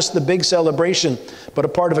 not just the big celebration, but a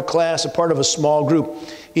part of a class, a part of a small group.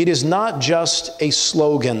 It is not just a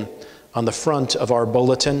slogan on the front of our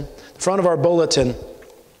bulletin. The front of our bulletin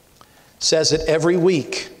says it every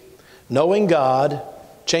week. Knowing God,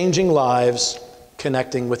 changing lives,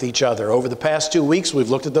 connecting with each other. Over the past 2 weeks, we've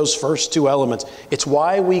looked at those first two elements. It's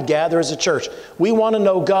why we gather as a church. We want to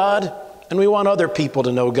know God, and we want other people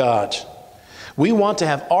to know God. We want to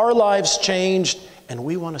have our lives changed, and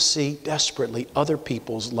we want to see desperately other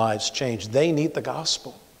people's lives changed. They need the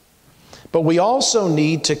gospel. But we also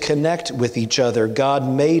need to connect with each other. God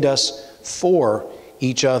made us for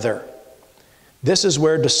each other. This is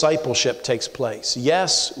where discipleship takes place.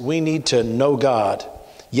 Yes, we need to know God.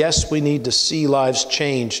 Yes, we need to see lives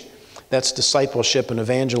changed. That's discipleship and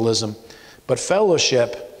evangelism. But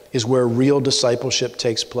fellowship is where real discipleship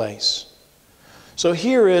takes place. So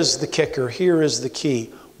here is the kicker. Here is the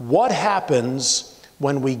key. What happens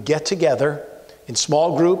when we get together in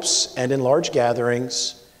small groups and in large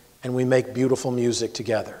gatherings and we make beautiful music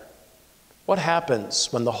together? What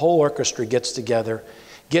happens when the whole orchestra gets together,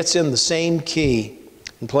 gets in the same key,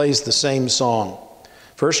 and plays the same song?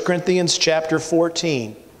 1 Corinthians chapter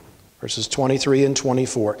 14, verses 23 and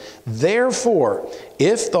 24. Therefore,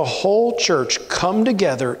 if the whole church come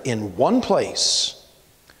together in one place,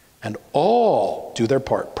 and all do their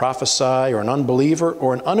part, prophesy, or an unbeliever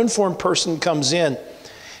or an uninformed person comes in,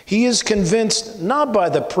 he is convinced not by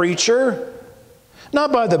the preacher,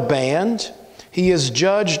 not by the band, he is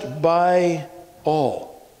judged by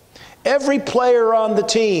all. Every player on the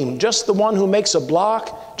team, just the one who makes a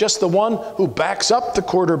block, just the one who backs up the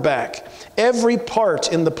quarterback, every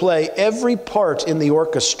part in the play, every part in the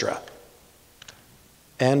orchestra.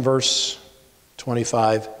 And verse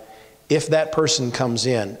 25, if that person comes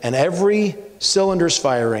in and every cylinder's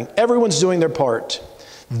firing, everyone's doing their part,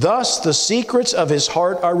 thus the secrets of his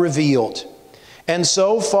heart are revealed. And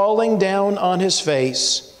so falling down on his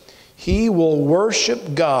face, he will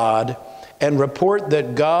worship God and report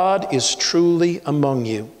that God is truly among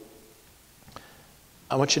you.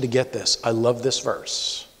 I want you to get this. I love this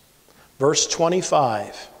verse. Verse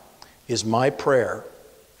 25 is my prayer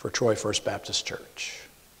for Troy First Baptist Church.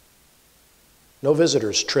 No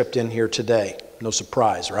visitors tripped in here today. No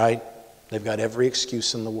surprise, right? They've got every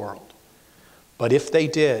excuse in the world. But if they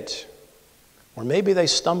did, or maybe they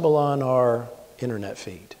stumble on our internet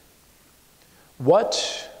feed,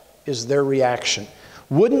 what is their reaction?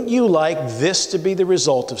 Wouldn't you like this to be the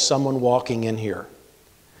result of someone walking in here?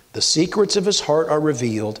 The secrets of his heart are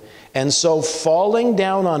revealed, and so falling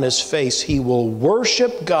down on his face, he will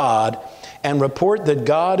worship God and report that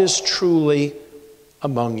God is truly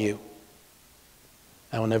among you.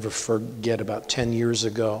 I will never forget, about 10 years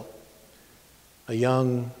ago, a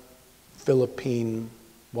young Philippine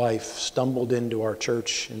wife stumbled into our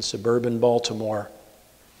church in suburban Baltimore,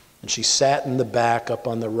 and she sat in the back up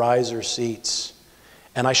on the riser seats.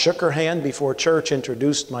 And I shook her hand before church,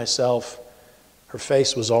 introduced myself. Her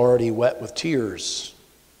face was already wet with tears.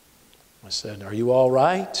 I said, "Are you all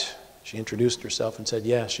right?" She introduced herself and said,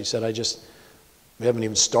 "Yes." She said, we haven't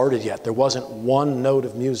even started yet. There wasn't one note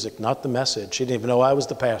of music, not the message. She didn't even know I was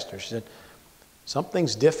the pastor. She said,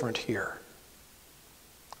 "Something's different here."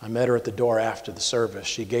 I met her at the door after the service.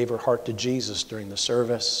 She gave her heart to Jesus during the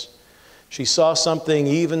service. She saw something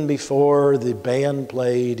even before the band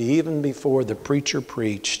played, even before the preacher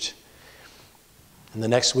preached. And the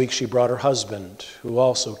next week she brought her husband, who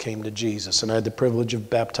also came to Jesus, and I had the privilege of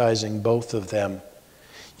baptizing both of them.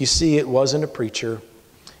 You see, it wasn't a preacher.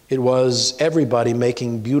 It was everybody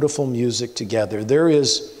making beautiful music together. There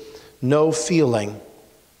is no feeling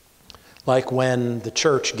like when the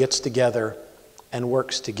church gets together and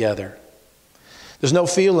works together. There's no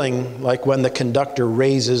feeling like when the conductor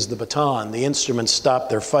raises the baton, the instruments stop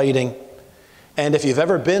their fighting, and if you've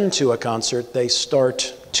ever been to a concert, they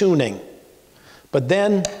start tuning. But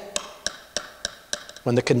then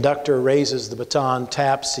When the conductor raises the baton,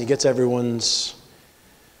 taps, he gets everyone's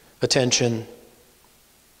attention,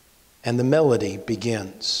 and the melody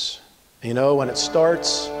begins. You know, when it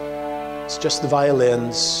starts, it's just the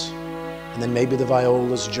violins, and then maybe the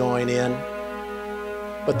violas join in.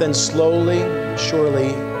 But then slowly, surely,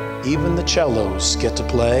 even the cellos get to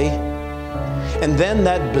play. And then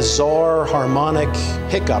that bizarre harmonic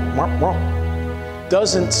hiccup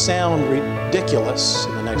doesn't sound ridiculous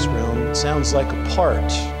in the next room. It sounds like a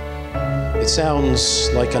part. It sounds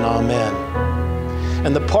like an amen.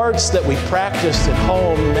 And the parts that we practiced at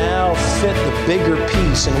home now fit the bigger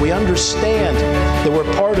piece, and we understand that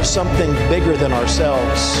we're part of something bigger than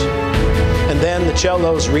ourselves. And then the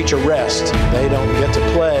cellos reach a rest. They don't get to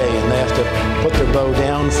play, and they have to put their bow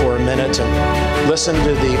down for a minute and listen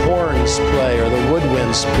to the horns play or the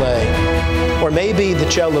woodwinds play. Or maybe the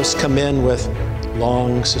cellos come in with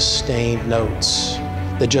long, sustained notes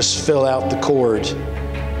that just fill out the chord.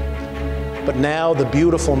 But now the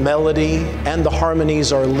beautiful melody and the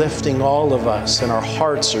harmonies are lifting all of us, and our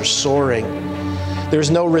hearts are soaring. There's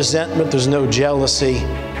no resentment, there's no jealousy,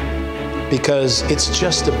 because it's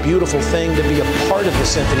just a beautiful thing to be a part of the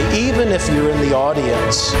symphony, even if you're in the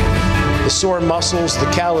audience. The sore muscles,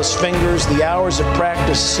 the calloused fingers, the hours of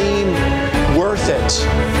practice seem worth it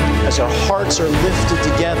as our hearts are lifted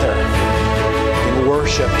together in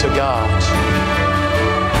worship to God.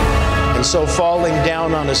 And so, falling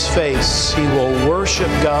down on his face, he will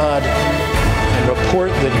worship God and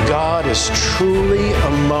report that God is truly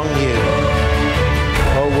among you.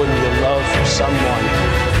 Oh, wouldn't you love for someone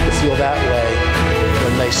to feel that way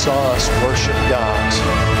when they saw us worship God?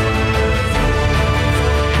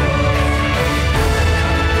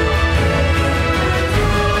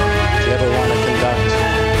 Do you ever want to conduct?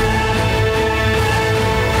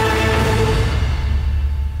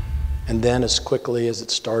 And then, as quickly as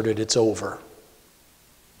it started, it's over.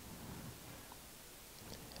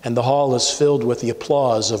 And the hall is filled with the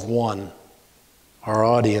applause of one, our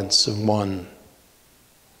audience of one.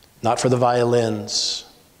 Not for the violins,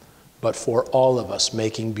 but for all of us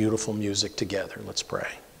making beautiful music together. Let's pray.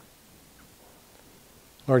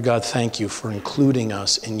 Lord God, thank you for including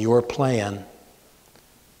us in your plan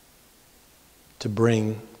to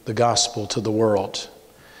bring the gospel to the world.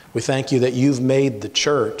 We thank you that you've made the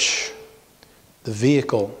church the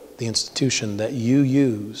vehicle, the institution that you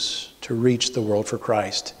use to reach the world for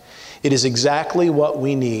Christ. It is exactly what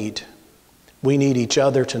we need. We need each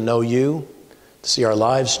other to know you, to see our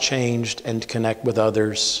lives changed, and to connect with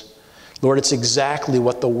others. Lord, it's exactly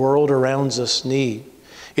what the world around us need.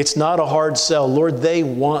 It's not a hard sell. Lord, they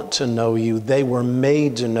want to know you. They were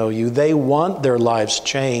made to know you. They want their lives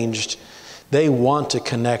changed. They want to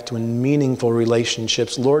connect in meaningful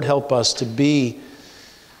relationships. Lord, help us to be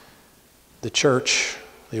the church,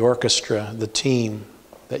 the orchestra, the team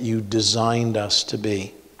that you designed us to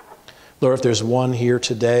be. Lord, if there's one here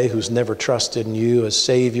today who's never trusted in you as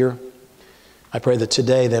Savior, I pray that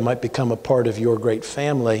today they might become a part of your great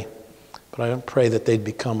family, but I don't pray that they'd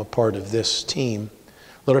become a part of this team.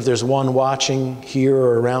 Lord, if there's one watching here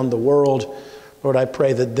or around the world, Lord, I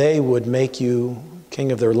pray that they would make you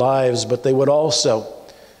King of their lives, but they would also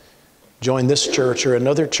join this church or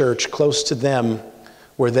another church close to them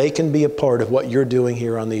where they can be a part of what you're doing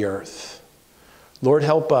here on the earth. Lord,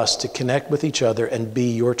 help us to connect with each other and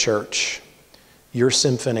be your church, your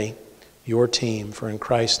symphony, your team. For in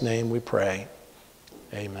Christ's name we pray.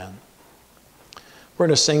 Amen. We're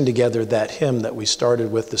going to sing together that hymn that we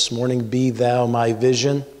started with this morning, Be Thou My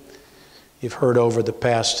Vision. You've heard over the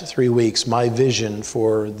past 3 weeks my vision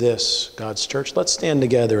for this, God's church. Let's stand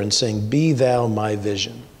together and sing, Be Thou My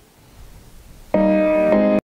Vision.